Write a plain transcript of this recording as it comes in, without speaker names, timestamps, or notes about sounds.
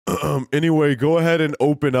Anyway, go ahead and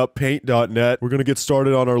open up paint.net. We're gonna get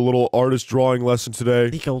started on our little artist drawing lesson today.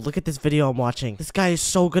 Nico, look at this video I'm watching. This guy is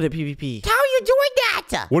so good at PvP. How are you doing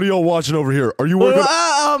that? What are y'all watching over here? Are you working?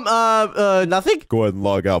 Nothing? Go ahead and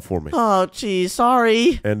log out for me. Oh, geez,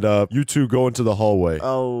 sorry. And you two go into the hallway.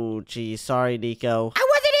 Oh, geez, sorry, Nico. I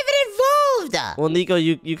wasn't even involved. Well, Nico,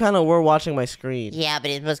 you kind of were watching my screen. Yeah,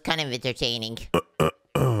 but it was kind of entertaining.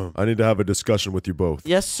 I need to have a discussion with you both.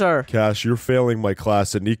 Yes, sir. Cash, you're failing my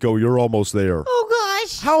class, and Nico, you're almost there. Oh,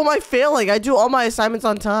 gosh. How am I failing? I do all my assignments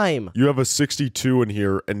on time. You have a 62 in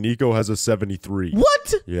here, and Nico has a 73.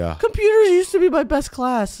 What? Yeah. Computers used to be my best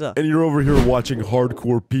class. And you're over here watching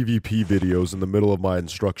hardcore PvP videos in the middle of my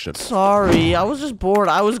instruction. Sorry, I was just bored.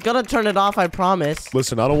 I was gonna turn it off, I promise.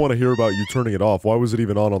 Listen, I don't want to hear about you turning it off. Why was it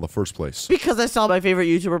even on the first place? Because I saw my favorite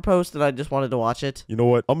YouTuber post and I just wanted to watch it. You know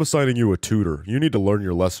what? I'm assigning you a tutor. You need to learn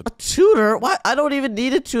your lesson. A tutor? What? I don't even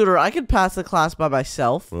need a tutor. I can pass the class by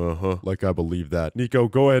myself. Uh-huh. Like I believe that. Nico,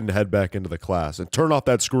 go ahead and head back into the class and turn off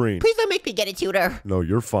that screen. Please don't make me get a tutor. No,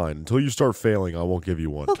 you're fine. Until you start failing, I won't give you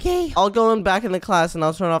one. Okay. I'll go back in the class and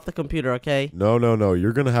I'll turn off the computer, okay? No.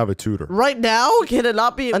 You're gonna have a tutor. Right now? Can it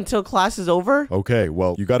not be until class is over? Okay,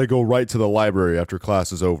 well, you gotta go right to the library after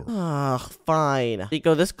class is over. Ugh, fine.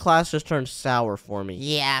 Nico, this class just turned sour for me.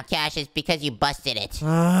 Yeah, Cash, it's because you busted it.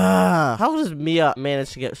 How does Mia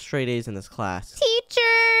manage to get straight A's in this class? Teacher!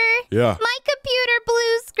 Yeah. My computer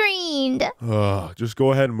blue screened. Just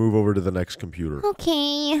go ahead and move over to the next computer.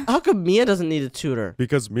 Okay. How come Mia doesn't need a tutor?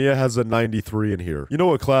 Because Mia has a 93 in here. You know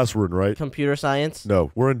what class we're in, right? Computer science?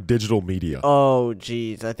 No, we're in digital media. Oh,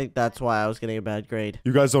 geez. I think that's why I was getting a bad grade.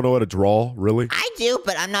 You guys don't know how to draw, really? I do,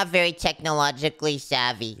 but I'm not very technologically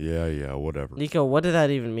savvy. Yeah, whatever. Nico, what did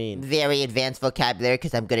that even mean? Very advanced vocabulary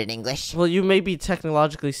because I'm good at English. Well, you may be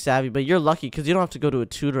technologically savvy, but you're lucky because you don't have to go to a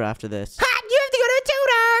tutor after this. Ha! You have to go to a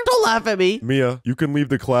tutor! Don't laugh at me. Mia, you can leave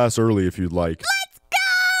the class early if you'd like.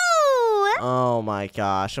 Oh my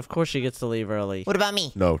gosh. Of course she gets to leave early. What about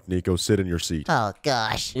me? No, Nico, sit in your seat. Oh,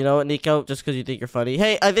 gosh. You know what, Nico? Just because you think you're funny.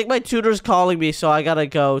 Hey, I think my tutor's calling me, so I gotta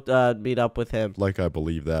go meet up with him. Like I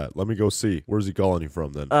believe that. Let me go see. Where's he calling you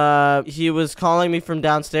from then? He was calling me from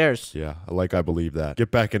downstairs. Yeah, like I believe that. Get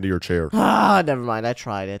back into your chair. Ah, never mind. I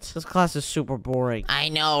tried it. This class is super boring. I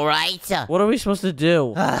know, right? What are we supposed to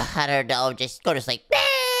do? I don't know. Just go to sleep.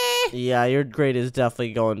 Yeah, your grade is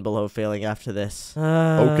definitely going below failing after this.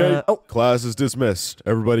 Okay. Oh. Class is dismissed.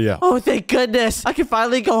 Everybody out. Oh, thank goodness. I can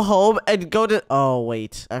finally go home and go to... Oh,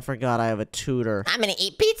 wait. I forgot I have a tutor. I'm gonna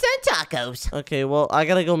eat pizza and tacos. Okay, well, I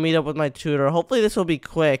gotta go meet up with my tutor. Hopefully this will be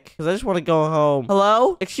quick, because I just want to go home.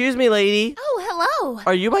 Hello? Excuse me, lady. Oh, hello.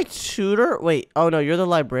 Are you my tutor? Wait. Oh, no, you're the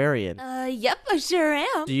librarian. Yep, I sure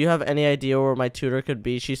am. Do you have any idea where my tutor could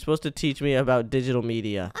be? She's supposed to teach me about digital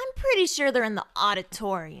media. I'm pretty sure they're in the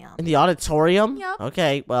auditorium. In the auditorium? Yep.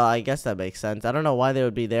 Okay, well, I guess that makes sense. I don't know why they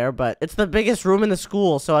would be there, but it's the biggest room in the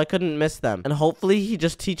school, so I couldn't miss them. And hopefully he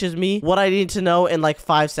just teaches me what I need to know in like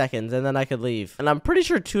 5 seconds, and then I could leave. And I'm pretty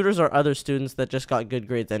sure tutors are other students that just got good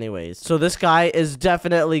grades anyways. So this guy is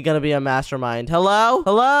definitely gonna be a mastermind. Hello?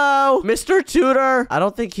 Hello? Mr. Tutor? I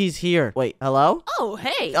don't think he's here. Wait, hello? Oh,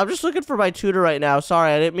 hey. I'm just looking for my tutor right now.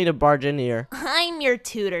 Sorry, I didn't mean to barge in here. I'm your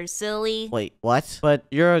tutor, silly. Wait, what? But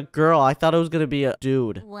you're a girl. I thought it was gonna be a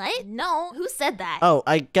dude. What? No, who said that? Oh,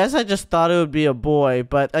 I guess I just thought it would be a boy,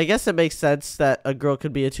 but I guess it makes sense that a girl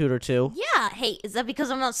could be a tutor too. Yeah, hey, is that because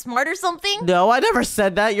I'm not smart or something? No, I never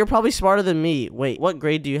said that. You're probably smarter than me. Wait, what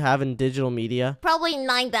grade do you have in digital media? Probably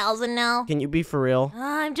 9,000 now. Can you be for real?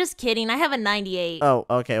 I'm just kidding. I have a 98. Oh,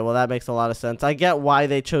 okay. Well, that makes a lot of sense. I get why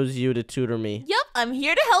they chose you to tutor me. Yep, I'm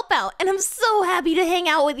here to help out, and I'm so happy to hang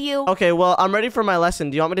out with you. Okay, well, I'm ready for my lesson.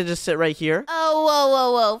 Do you want me to just sit right here? Oh,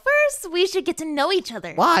 whoa. First, we should get to know each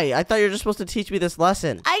other. Why? I thought you were just supposed to teach me this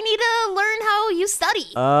lesson. I need to learn how you study.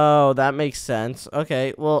 Oh, that makes sense.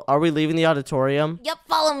 Okay, well, are we leaving the auditorium? Yep,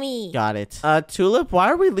 follow me. Got it. Tulip, why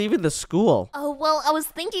are we leaving the school? Oh, well, I was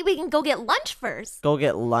thinking we can go get lunch first. Go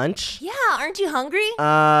get lunch? Yeah, aren't you hungry?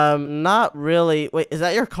 Not really. Wait, is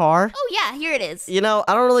that your car? Oh, yeah, here it is. You know,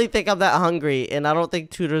 I don't really think I'm that hungry, and I don't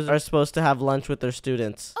think tutors are supposed to have lunch with their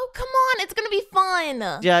students. Oh, come on, it's gonna be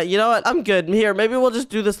fun. Yeah, you know what? I'm good. Here, maybe we'll just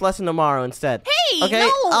do this lesson tomorrow instead. Hey, okay?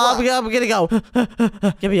 no! I'm gonna go.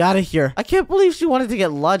 Get me out of here. I can't believe she wanted to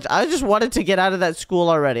get lunch. I just wanted to get out of that school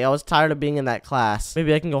already. I was tired of being in that class.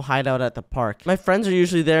 Maybe I can go hide out at the park. My friends are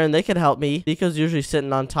usually there, and they can help me. Nico's usually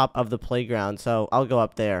sitting on top of the playground, so I'll go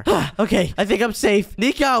up there. Okay, I think I'm safe.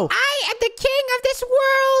 Nico! I am the king of this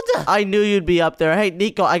world. I knew you'd be up there. Hey,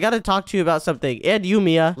 Nico, I gotta talk to you about something. And you,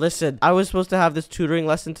 Mia. Listen, I was supposed to have this tutoring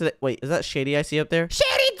lesson today. Wait, is that Shady I see up there?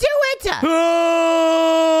 Shady, do it.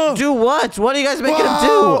 Do what? What are you guys making him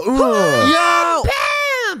do? Yo!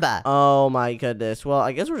 Pam! Samba. Oh my goodness. Well,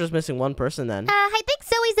 I guess we're just missing one person then. I think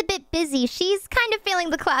Zoe's a bit busy. She's kind of failing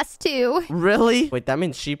the class too. Really? Wait, that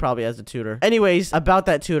means she probably has a tutor. Anyways, about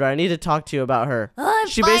that tutor, I need to talk to you about her. I'm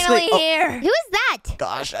She finally basically- here. Who is that?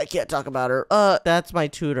 Gosh, I can't talk about her. That's my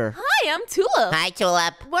tutor. Hi, I'm Tulip. Hi,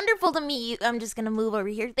 Tulip. Wonderful to meet you. I'm just gonna move over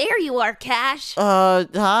here. There you are, Cash. Hi.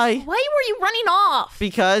 Why were you running off?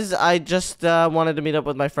 Because I just wanted to meet up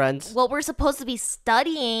with my friends. Well, we're supposed to be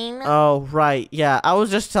studying. Oh, right. Yeah, I was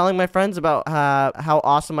just telling my friends about how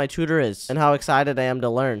awesome my tutor is and how excited I am to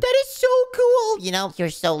learn. That is so cool. You know, you're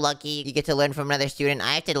so lucky you get to learn from another student.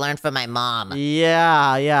 I have to learn from my mom.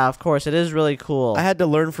 Yeah, of course. It is really cool. I had to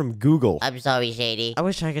learn from Google. I'm sorry, Shady. I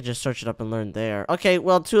wish I could just search it up and learn there. Okay,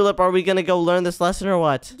 well, Tulip, are we gonna go learn this lesson or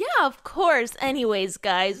what? Yeah, of course. Anyways,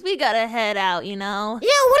 guys, we gotta head out, you know?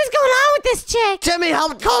 Yo, what is going on with this chick? Jimmy,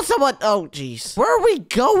 help! Call someone! Oh, jeez. Where are we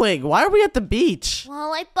going? Why are we at the beach?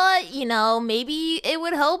 Well, I thought, you know, maybe it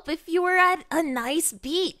would help if you were at a nice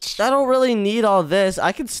beach. I don't really need all this.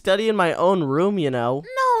 I can study in my own room, you know.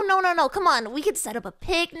 No. Come on. We could set up a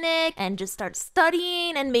picnic and just start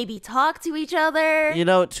studying and maybe talk to each other. You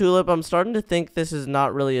know, Tulip, I'm starting to think this is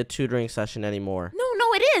not really a tutoring session anymore. No,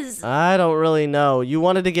 it is. I don't really know. You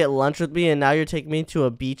wanted to get lunch with me and now you're taking me to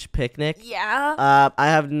a beach picnic? Yeah. I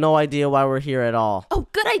have no idea why we're here at all. Oh,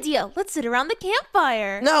 good idea. Let's sit around the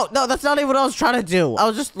campfire. No, that's not even what I was trying to do. I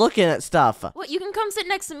was just looking at stuff. What, you can come sit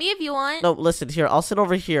next to me if you want. No, listen, here, I'll sit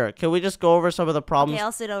over here. Can we just go over some of the problems? Okay,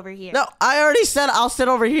 I'll sit over here. No, I already said I'll sit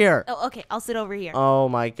over here. Oh, okay, I'll sit over here. Oh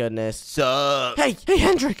my goodness. Sup? Hey,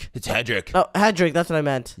 Hendrik. It's Hedrick. Oh, Hendrik, that's what I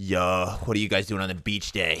meant. Yo, what are you guys doing on the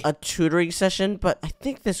beach day? A tutoring session, but I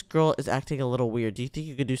think this girl is acting a little weird. Do you think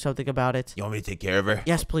you could do something about it? You want me to take care of her?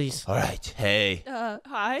 Yes, please. Alright, hey.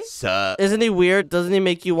 Hi. Sup? Isn't he weird? Doesn't he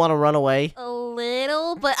make you want to run away? A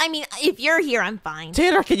little, but I mean, if you're here, I'm fine.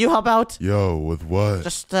 Tanner, can you help out? Yo, with what?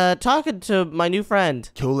 Just talking to my new friend.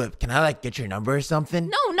 Tulip, can I like get your number or something?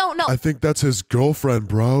 No. I think that's his girlfriend,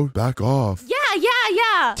 bro. Back off. Yeah.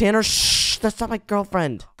 Tanner, shh, that's not my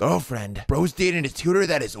girlfriend. Girlfriend. Bro's dating a tutor?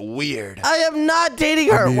 That is weird. I am not dating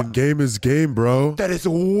her. I mean, game is game, bro. That is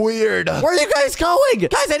weird. Where are you guys going?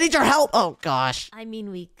 Guys, I need your help. Oh, gosh. I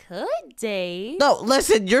mean, we could date. No,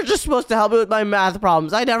 listen, you're just supposed to help me with my math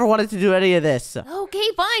problems. I never wanted to do any of this. Okay,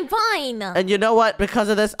 fine. And you know what? Because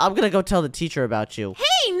of this, I'm gonna go tell the teacher about you.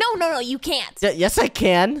 Hey, no, you can't. Yes, I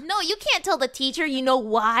can. No, you can't tell the teacher. You know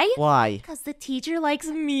why? Why? Because the teacher likes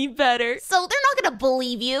me better. So they're not gonna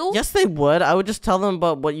believe you. Yes, they would. I would just tell them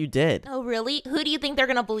about what you did. Oh, really? Who do you think they're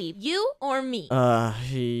gonna believe? You or me?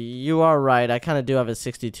 You are right. I kind of do have a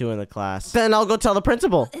 62 in the class. Then I'll go tell the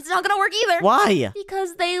principal. It's not gonna work either. Why?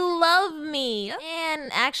 Because they love me.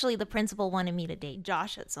 And actually, the principal wanted me to date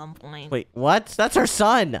Josh at some point. Wait, what? That's her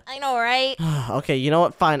son. I know, right? Okay, you know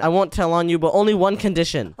what? Fine. I won't tell on you, but only one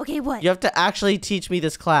condition. Okay, what? You have to actually teach me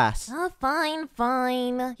this class.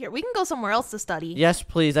 Fine. Here, we can go somewhere else to study. Yes,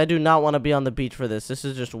 please. I do not want to be on the beach for this. This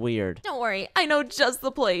is just weird. Don't worry, I know just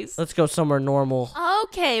the place. Let's go somewhere normal.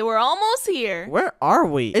 Okay, we're almost here. Where are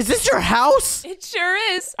we? Is this your house? It sure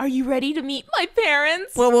is. Are you ready to meet my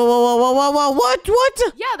parents? Whoa, what?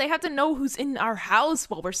 Yeah, they have to know who's in our house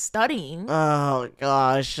while we're studying. Oh,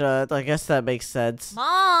 gosh. I guess that makes sense.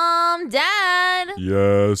 Mom, Dad.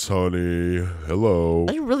 Yes, honey. Hello.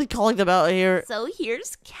 Are you really calling them out here? So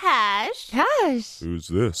here's Cash. Who's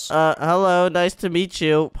this? Hello. Nice to meet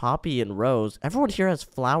you. Poppy and Rose. Everyone here has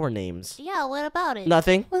flower names. Yeah, what about it?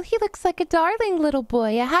 Nothing. Well, he looks like a darling little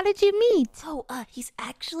boy. How did you meet? Oh, he's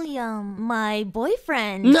actually, my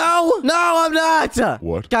boyfriend. No, I'm not.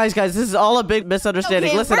 What? Guys, this is all a big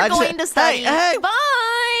misunderstanding. Okay, Listen, we're I just going to study. Hey.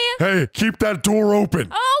 Bye. Hey, keep that door open.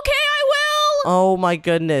 Okay, I will. Oh my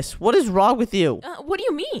goodness. What is wrong with you? What do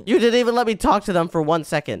you mean? You didn't even let me talk to them for 1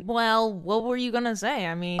 second. Well, what were you gonna say?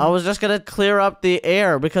 I mean... I was just gonna clear up the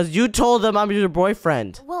air because you told them I'm your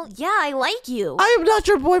boyfriend. Well, yeah, I like you. I am not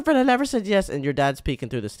your boyfriend. I never said yes. And your dad's peeking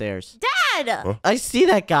through the stairs. Dad! I see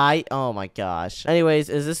that guy. Oh my gosh. Anyways,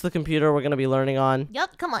 is this the computer we're gonna be learning on?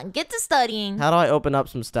 Yup, come on, get to studying. How do I open up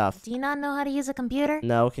some stuff? Do you not know how to use a computer?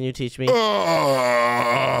 No, can you teach me?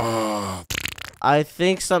 I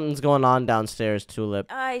think something's going on downstairs, Tulip.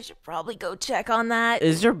 I should probably go check on that.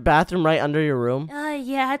 Is your bathroom right under your room?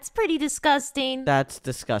 Yeah, it's pretty disgusting. That's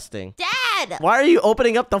disgusting. Dad! Dad! Why are you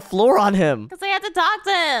opening up the floor on him? Because I had to talk to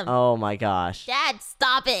him. Oh my gosh. Dad,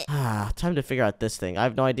 stop it. Time to figure out this thing. I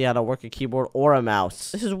have no idea how to work a keyboard or a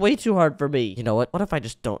mouse. This is way too hard for me. You know what? What if I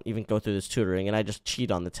just don't even go through this tutoring and I just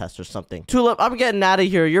cheat on the test or something? Tulip, I'm getting out of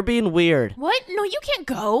here. You're being weird. What? No, you can't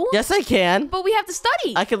go. Yes, I can. But we have to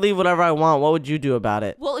study. I can leave whatever I want. What would you do about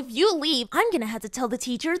it? Well, if you leave, I'm gonna have to tell the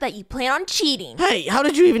teacher that you plan on cheating. Hey, how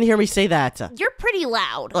did you even hear me say that? You're pretty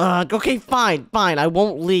loud. Okay, fine. I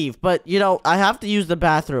won't leave. But, you know, I have to use the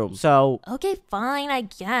bathroom. So, Okay, fine, I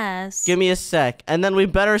guess. give me a sec. And then we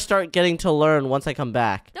better start getting to learn once I come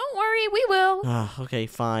back. Don't worry, we will. Okay,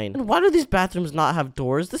 fine. And why do these bathrooms not have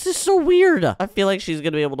doors? This is so weird. I feel like she's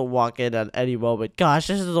gonna be able to walk in at any moment. Gosh,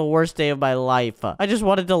 this is the worst day of my life. I just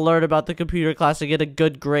wanted to learn about the computer class and get a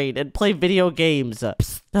good grade and play video games.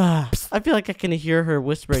 I feel like I can hear her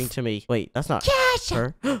whispering to me. Wait, that's not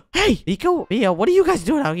her. Hey, Nico, Mia, what are you guys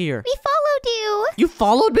doing out here? We followed you. You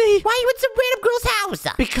followed me? Why are you at some random girl's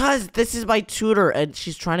house? Because this is my tutor and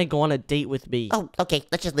she's trying to go on a date with me. Oh, okay.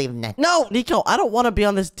 Let's just leave him then. No, Nico, I don't want to be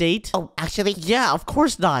on this date. Oh, actually? Yeah, of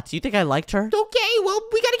course not. You think I liked her? Okay, well,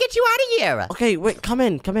 we gotta get you out of here. Okay, wait, come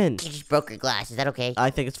in. You just broke your glass. Is that okay? I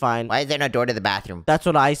think it's fine. Why is there no door to the bathroom? That's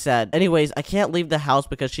what I said. Anyways, I can't leave the house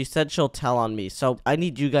because she said she'll tell on me, so I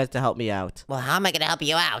need you guys to help me out. Well, how am I gonna help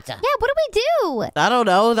you out? Yeah, what do we do? I don't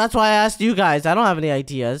know. That's why I asked you guys. I don't have any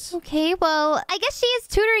ideas. Okay, well, I guess she is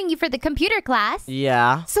tutoring you for the computer class.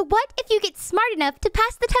 Yeah. So what if you get smart enough to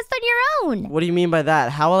pass the test on your own? What do you mean by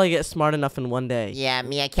that? How will I get smart enough in one day? Yeah,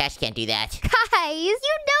 me and Cash can't do that. Guys,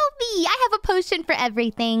 you know me. I have a potion for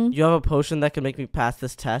everything. You have a potion that can make me pass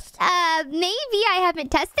this test? Maybe. I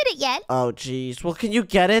haven't tested it yet. Oh, jeez. Well, can you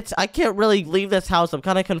get it? I can't really leave this house. I'm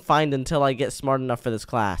kind of confined until I get smart enough for this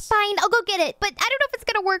class. Fine, I'll go get it, but I don't know if it's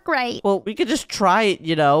gonna work right. Well, we could just try it,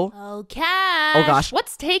 you know? Oh, Cash. Oh, gosh.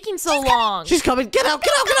 What's taking so long? She's coming. Get out,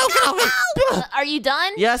 get out, get out, get out. Are you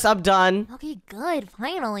done? Yes, I'm done. Okay, good,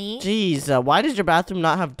 finally. Jeez, why does your bathroom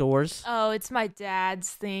not have doors? Oh, it's my dad's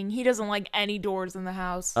thing. He doesn't like any doors in the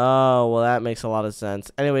house. Oh, well, that makes a lot of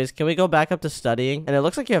sense. Anyways, can we go back up to studying? And it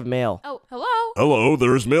looks like you have mail. Oh, hello? Hello,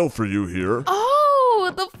 there is mail for you here.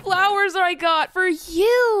 Oh, the flowers I got for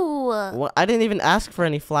you. Well, I didn't even ask for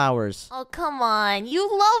any flowers. Oh, come on. You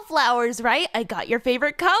love flowers, right? I got your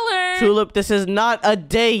favorite color. Tulip, this is not a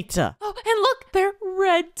date. Oh, and look, they're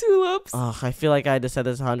red tulips. Ugh, I feel like I had to say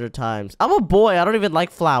this 100 times. I'm a boy. I don't even like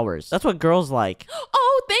flowers. That's what girls like.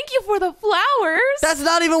 Oh, thank you for the flowers. That's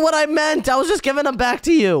not even what I meant. I was just giving them back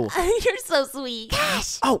to you. You're so sweet.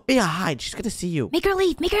 Gosh. Oh, Mia, hide. She's gonna see you. Make her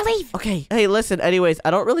leave. Make her leave. Okay. Hey, listen. Anyways,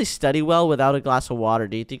 I don't really study well without a glass of water.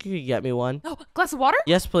 Do you think you could get me one? Oh, glass of water?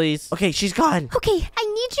 Yes, please. Okay, she's gone. Okay, I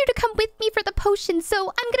need you to come with me for the potion, so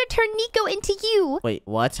I'm gonna turn Nico into you. Wait,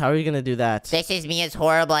 what? How are you gonna do that? This is Mia's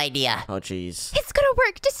horrible idea. Oh, jeez. It's gonna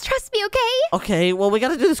work. Just trust me, okay? Okay, well, we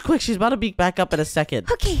gotta do this quick. She's about to be back up in a second.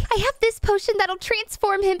 Okay, I have this potion that'll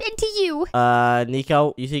transform him into you.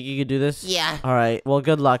 Nico, you think you could do this? Yeah. All right, well,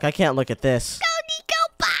 good luck. I can't look at this. Go,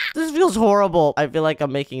 Nico! Bah! This feels horrible. I feel like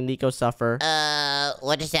I'm making Nico suffer.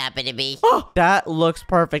 What just happened to me? Oh, that looks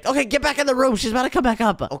perfect. Okay, get back in the room. She's about to come back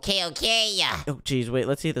up. Okay. Oh, jeez, wait.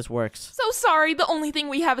 Let's see if this works. So sorry, the only thing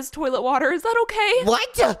we have is toilet water. Is that okay?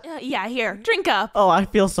 What? Yeah, here. Drink up. Oh, I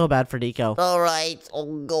feel so bad for Nico. All right.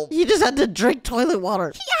 I'll go. He just had to drink toilet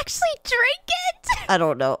water. He actually drank it! I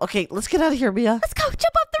don't know. Okay, let's get out of here, Mia. Let's go, jump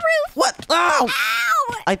off the roof! What? Ow!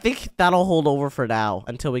 Ow! I think that'll hold over for now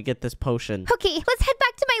until we get this potion. Okay, let's head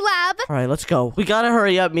back to my lab. All right, let's go. We gotta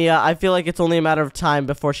hurry up, Mia. I feel like it's only a matter of time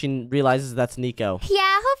before she realizes that's Nico.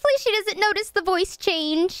 Yeah, hopefully she doesn't notice the voice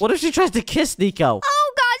change. What if she tries to kiss Nico?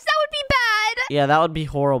 Oh gosh, that would be bad! Yeah, that would be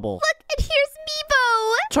horrible. Look, and here's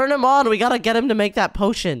Meebo! Turn him on. We gotta get him to make that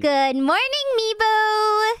potion. Good morning,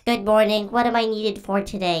 Meebo! Good morning. What am I needed for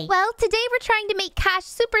today? Well, today we're trying to make Cash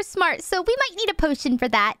super smart, so we might need a potion for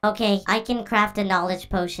that. Okay, I can craft a knowledge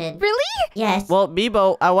potion. Really? Yes. Well,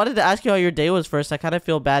 Meebo, I wanted to ask you how your day was first. I kind of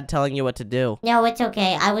feel bad telling you what to do. No, it's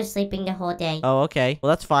okay. I was sleeping the whole day. Oh, okay. Well,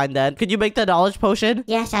 that's fine then. Could you make the knowledge potion?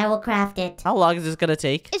 Yes, I will craft it. How long is this gonna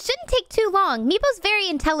take? It shouldn't take too long. Meebo's very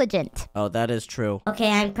intelligent. Oh, that is true. Okay,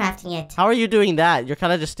 I'm crafting it. How are you doing that? You're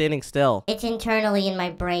kind of just standing still. It's internally in my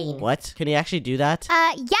brain. What? Can you actually do that? Yeah,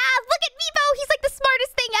 look at Meebo! He's like the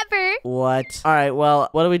smartest thing ever! What? All right, well,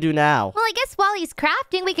 what do we do now? Well, I guess while he's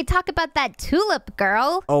crafting, we could talk about that tulip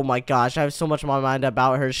girl. Oh my gosh, I have so much on my mind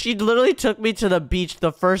about her. She literally took me to the beach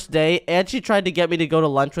the first day, and she tried to get me to go to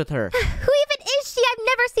lunch with her. Who even is she? I've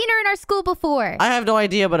never seen seen her in our school before? I have no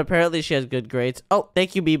idea, but apparently she has good grades. Oh,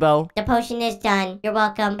 thank you, Bebo. The potion is done. You're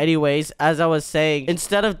welcome. Anyways, as I was saying,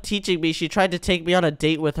 instead of teaching me, she tried to take me on a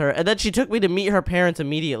date with her, and then she took me to meet her parents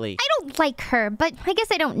immediately. I don't like her, but I guess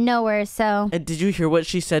I don't know her, so... And did you hear what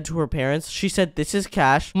she said to her parents? She said, "This is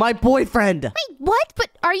Cash, my boyfriend." Wait, what? But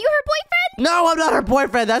are you her boyfriend? No, I'm not her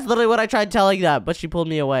boyfriend. That's literally what I tried telling them, but she pulled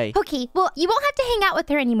me away. Okay, well, you won't have to hang out with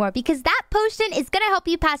her anymore because that potion is gonna help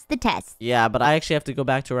you pass the test. Yeah, but I actually have to go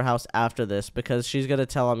back to her house after this because she's gonna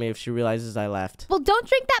tell on me if she realizes I left. Well, don't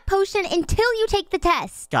drink that potion until you take the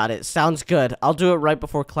test. Got it. Sounds good. I'll do it right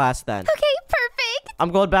before class then. Okay, perfect.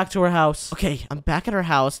 I'm going back to her house. Okay, I'm back at her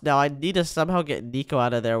house. Now I need to somehow get Nico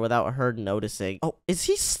out of there without her noticing. Oh, is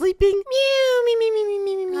he sleeping? Meow, me, me, me, me,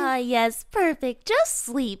 me, me. Yes, perfect. Just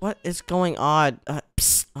sleep. What is going on?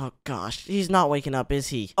 Psst. Oh gosh, he's not waking up, is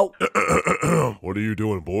he? Oh, What are you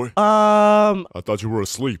doing, boy? I thought you were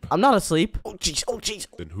asleep. I'm not asleep. Oh jeez, oh jeez.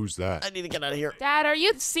 Then who's that? I need to get out of here. Dad, are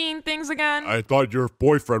you seeing things again? I thought your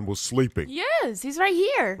boyfriend was sleeping. Yes, he's right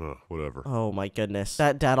here. Whatever. Oh my goodness.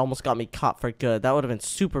 That dad almost got me caught for good. That would have been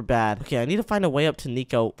super bad. Okay, I need to find a way up to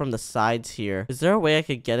Nico from the sides here. Is there a way I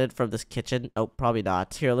could get it from this kitchen? Oh, probably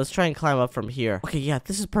not. Here, let's try and climb up from here. Okay, yeah,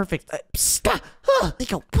 this is perfect. Psst.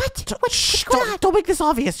 Nico, what? Shh, don't make this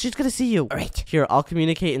obvious. She's gonna see you. All right. Here, I'll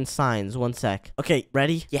communicate in signs. One sec. Okay,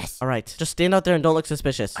 ready? Yes. All right. Just stand out there and don't look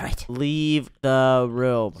suspicious. All right. Leave the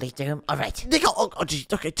room. Leave the room. All right. Nico! Oh, geez.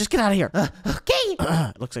 Okay, just get out of here.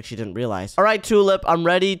 Okay. Looks like she didn't realize. All right, Tulip, I'm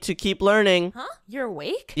ready to keep learning. Huh? You're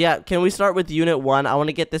awake? Yeah, can we start with Unit 1? I want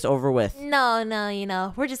to get this over with.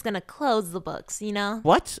 No, we're just gonna close the books, you know?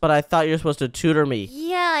 What? But I thought you were supposed to tutor me.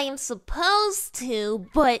 Yeah, I am supposed to,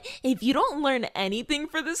 but if you don't learn anything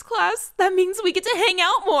for this class, that means we get to hang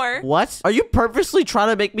out more. What? Are you purposely trying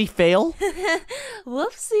to make me fail?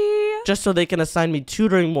 Whoopsie. Just so they can assign me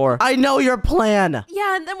tutoring more. I know your plan.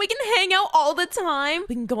 Yeah, and then we can hang out all the time.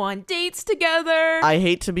 We can go on dates together. I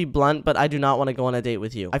hate to be blunt, but I do not want to go on a date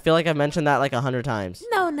with you. I feel like I've mentioned that like 100 times.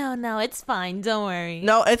 No, it's fine. Don't worry.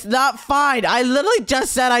 No, it's not fine. I literally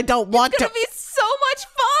just said I don't want It's to. gonna be so much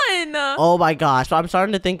fun. Oh my gosh, I'm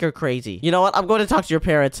starting to think you're crazy. You know what? I'm going to talk to your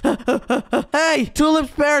parents. Hey,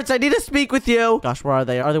 Tulip's parents, I need to speak with you. Gosh, where are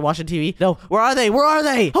they? Are they watching TV? No, where are they? Where are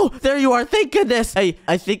they? Oh, there you are. Thank goodness. Hey,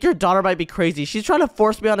 I think your daughter might be crazy. She's trying to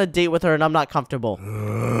force me on a date with her and I'm not comfortable.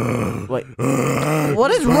 Wait.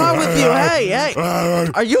 What is wrong with you? Hey.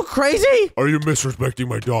 Are you crazy? Are you misrespecting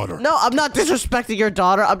my daughter? No, I'm not disrespecting your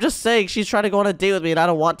daughter. I'm just saying she's trying to go on a date with me and I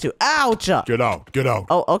don't want to. Ouch. Get out. Get out.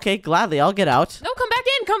 Oh, okay. Gladly. I'll get out. No, come back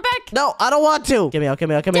in. Come back. No, I don't want to. Get me out. Get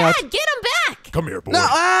me out. Get me out. Dad, get him back. Come here, boy. No,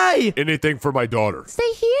 hey! Anything for my daughter. Stay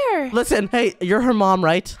here. Listen, hey, you're her mom,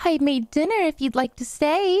 right? I made dinner if you'd like to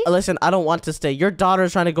stay. Listen, I don't want to stay. Your daughter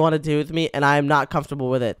is trying to go on a date with me, and I am not comfortable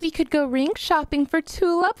with it. We could go ring shopping for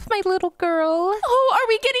Tulip, my little girl. Oh, are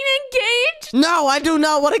we getting engaged? No, I do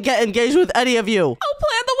not want to get engaged with any of you. I'll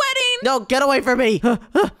plan the wedding. No, get away from me.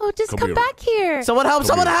 Oh, just Come come here. back here. Someone help,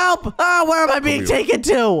 someone here. help. Ah, where am I being here. taken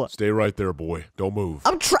to? Stay right there, boy. Don't move.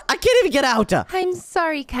 I can't even get out. I'm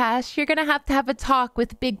sorry, Cash. You're gonna have to have a talk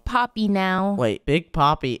with Big Poppy now. Wait, Big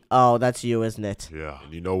Poppy. Oh, that's you, isn't it? Yeah,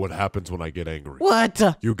 and you know what happens when I get angry. What?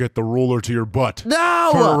 You get the ruler to your butt. No!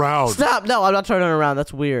 Turn around. Stop. No, I'm not turning around.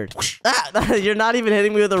 That's weird. You're not even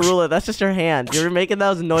hitting me with a ruler. That's just your hand. You're making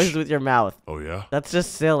those noises with your mouth. Oh, yeah? That's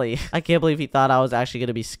just silly. I can't believe he thought I was actually going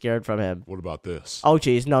to be scared from him. What about this? Oh,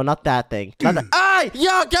 jeez. No, not that thing. Not that. Hey!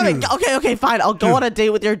 Yo, get me. Okay, fine. I'll go on a date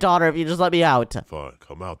with your daughter if you just let me out. Fine,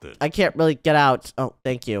 come out then. I can't really get out. Oh,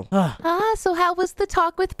 thank you. So how was the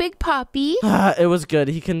talk with Big Poppy? It was good.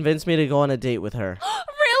 He convinced me to go on a date with her.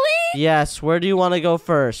 Really? Yes. Where do you want to go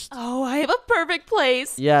first? Oh, I have a perfect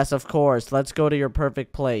place. Yes, of course. Let's go to your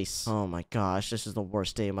perfect place. Oh my gosh, this is the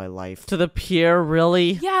worst day of my life. To the pier,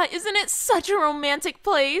 really? Yeah, isn't it such a romantic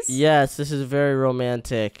place? Yes, this is very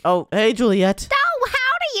romantic. Oh, hey, Juliet. Oh,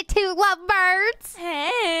 howdy, you two lovebirds.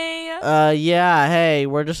 Hey. Yeah, hey,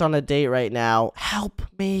 we're just on a date right now. Help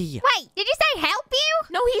me. Wait, did you say help you?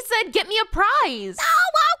 No, he said get me a prize.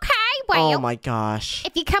 Oh, okay. Well, Oh my gosh.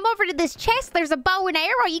 if you come over to this chest, there's a bow and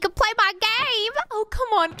arrow. You can play my game. Oh, come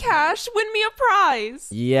on, Cash. Win me a prize.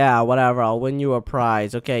 Yeah, whatever. I'll win you a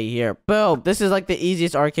prize. Okay, here. Boom. This is like the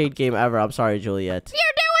easiest arcade game ever. I'm sorry, Juliet.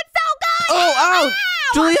 You're doing so good. Oh! Ow!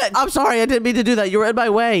 Juliet, I'm sorry. I didn't mean to do that. You were in my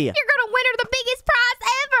way. You're gonna win her the biggest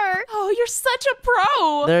prize ever. Oh, you're such a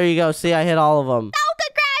pro. There you go. See, I hit all of them. Oh,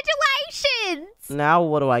 congratulations. Now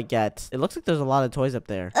what do I get? It looks like there's a lot of toys up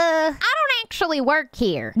there. I don't actually work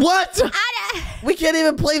here. What? We can't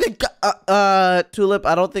even play the Tulip.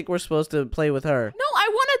 I don't think we're supposed to play with her. No, I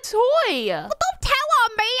want a toy. Well, don't tell on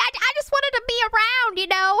me. I just wanted to be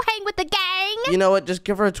around, hang with the gang. You know what? Just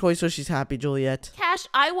give her a toy so she's happy, Juliet. Cash,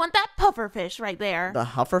 I want that puffer fish right there. The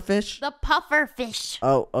hufferfish? The puffer fish.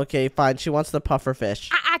 Oh, okay, fine. She wants the pufferfish.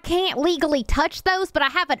 I can't legally touch those, but I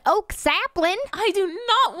have an oak sapling. I do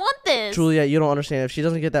not want this. Juliet, you don't understand. If she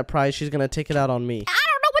doesn't get that prize, she's gonna take it out on me. I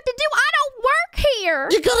don't know what to do. I don't work here.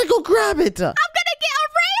 You gotta go grab it! I'm gonna get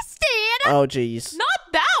arrested. Oh, jeez. Not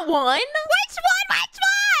that one. Which one? Which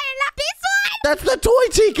one? This one? That's the toy,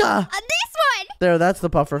 Chica! This one? There, that's the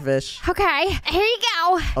pufferfish. Okay, here you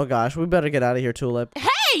go. Oh, gosh. We better get out of here, Tulip.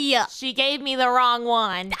 Hey! She gave me the wrong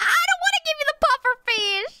one. I don't want to give you the puffer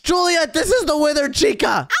fish. Juliet, this is the withered Chica!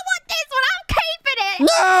 I want this one. I'm keeping it.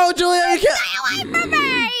 No, Juliet, you can't... Stay away from me.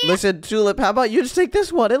 Listen, Tulip, how about you just take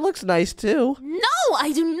this one? It looks nice, too. No,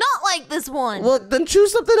 I do not like this one. Well, then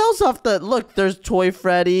choose something else off the... Look, there's Toy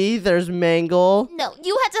Freddy, there's Mangle. No,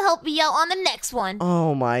 you had to help me out on the next one.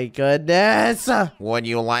 Oh, my goodness. Would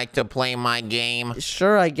you like to play my game?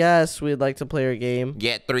 Sure, I guess we'd like to play your game.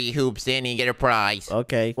 Get 3 hoops in and get a prize.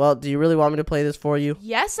 Okay, well, do you really want me to play this for you?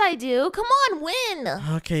 Yes, I do. Come on, win.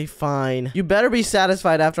 Okay, fine. You better be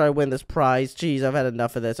satisfied after I win this prize. Jeez, I've had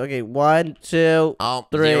enough of this. Okay, 1, 2, Oh,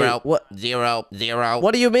 3. 0. What? 0, 0.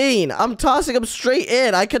 What do you mean? I'm tossing them straight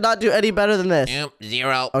in. I could not do any better than this.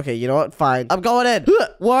 0. Okay, you know what? Fine. I'm going in.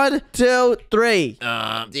 1, 2, 3.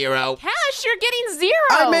 0. Cash, you're getting 0.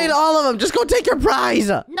 I made all of them. Just go take your prize.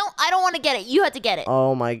 No, I don't want to get it. You had to get it.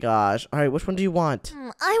 Oh my gosh. All right, which one do you want?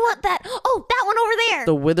 I want that. Oh, that one over there.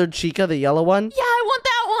 The withered Chica, the yellow one? Yeah, I want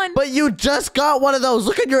that one. But you just got one of those.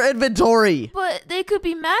 Look at your inventory. But they could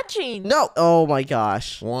be matching. No. Oh my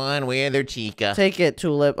gosh. One withered Chica. Take it,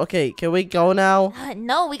 Tulip. Okay, can we go now?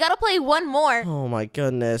 No, we gotta play one more. Oh my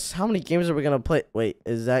goodness. How many games are we gonna play? Wait,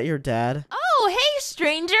 is that your dad? Oh, hey,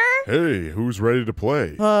 stranger. Hey, who's ready to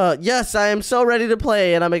play? Yes, I am so ready to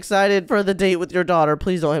play, and I'm excited for the date with your daughter.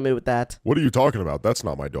 Please don't hit me with that. What are you talking about? That's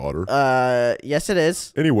not my daughter. Yes it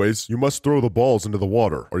is. Anyways, you must throw the balls into the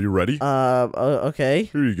water. Are you ready? Okay.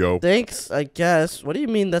 Here you go. Thanks, I guess. What do you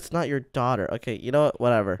mean that's not your daughter? Okay, you know what?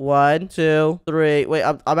 Whatever. 1, 2, 3. Wait,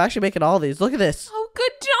 I'm actually making all these. Look at this. Oh,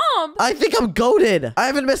 good job. I think I'm goated. I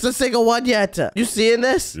haven't missed a single one yet. You seeing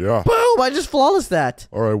this? Yeah. Boom! I just flawless that.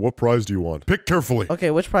 All right, what prize do you want? Pick carefully.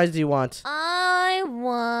 Okay, which prize do you want? I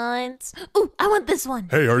want... Ooh, I want this one.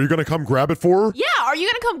 Hey, are you gonna come grab it for her? Yeah, are you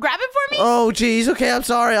gonna come grab it for me? Oh, geez. Okay, I'm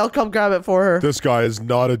sorry. I'll come grab it for her. This guy is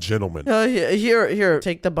not a gentleman. Here.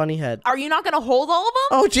 Take the bunny head. Are you not gonna hold all of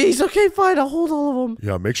them? Oh, geez. Okay, fine. I'll hold all of them.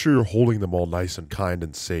 Yeah, make sure you're holding them all nice and kind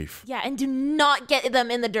and safe. Yeah, and do not get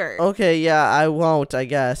them in the dirt. Okay, yeah, I won't, I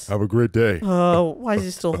guess. Have a great day. Oh, why is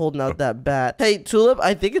he still holding out that bat? Hey, Tulip,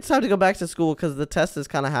 I think it's time to go back to school because the test is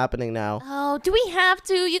kind of happening now. Oh, do we have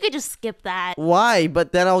to? You could just skip that. Why?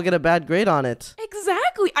 But then I'll get a bad grade on it.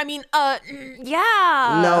 Exactly. I mean,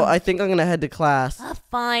 yeah. No, I think I'm going to head to class.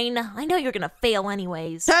 Fine. I know you're gonna fail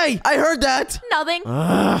anyways. Hey, I heard that! Nothing.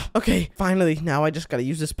 Okay, finally. Now I just gotta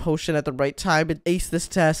use this potion at the right time and ace this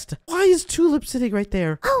test. Why is Tulip sitting right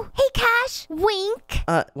there? Oh, hey, Cash. Wink.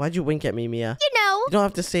 Why'd you wink at me, Mia? You know. You don't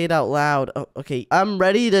have to say it out loud. Oh, okay, I'm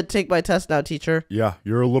ready to take my test now, teacher. Yeah,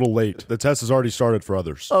 you're a little late. The test has already started for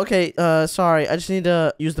others. Okay, sorry. I just need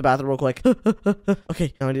to use the bathroom real quick.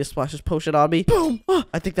 Okay, now I need to splash this potion on me. Boom!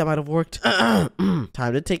 I think that might have worked.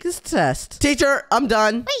 Time to take this test. Teacher, I'm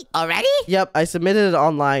done. Wait. Already? Yep, I submitted it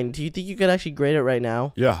online. Do you think you could actually grade it right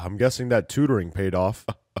now? Yeah, I'm guessing that tutoring paid off.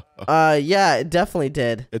 Yeah, it definitely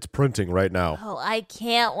did. It's printing right now. Oh, I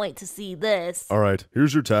can't wait to see this. All right,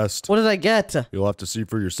 here's your test. What did I get? You'll have to see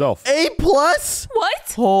for yourself. A+? What?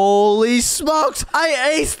 Holy smokes!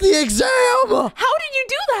 I aced the exam! How did you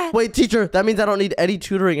do that? Wait, teacher, that means I don't need any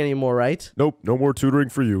tutoring anymore, right? Nope, no more tutoring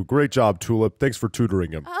for you. Great job, Tulip. Thanks for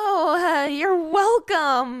tutoring him. Oh, you're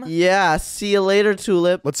welcome. Yeah, see you later,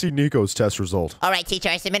 Tulip. Let's see Nico's test result. All right, teacher,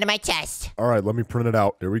 I submitted my test. All right, let me print it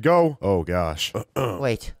out. Here we go. Oh, gosh.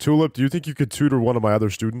 Wait. Tulip, do you think you could tutor one of my other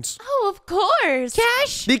students? Oh, of course.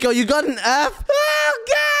 Cash? Nico, you got an F? Oh,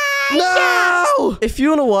 gosh! No! If you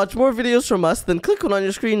want to watch more videos from us, then click one on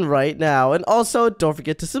your screen right now. And also, don't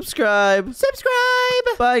forget to subscribe.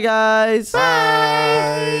 Subscribe! Bye, guys.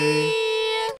 Bye!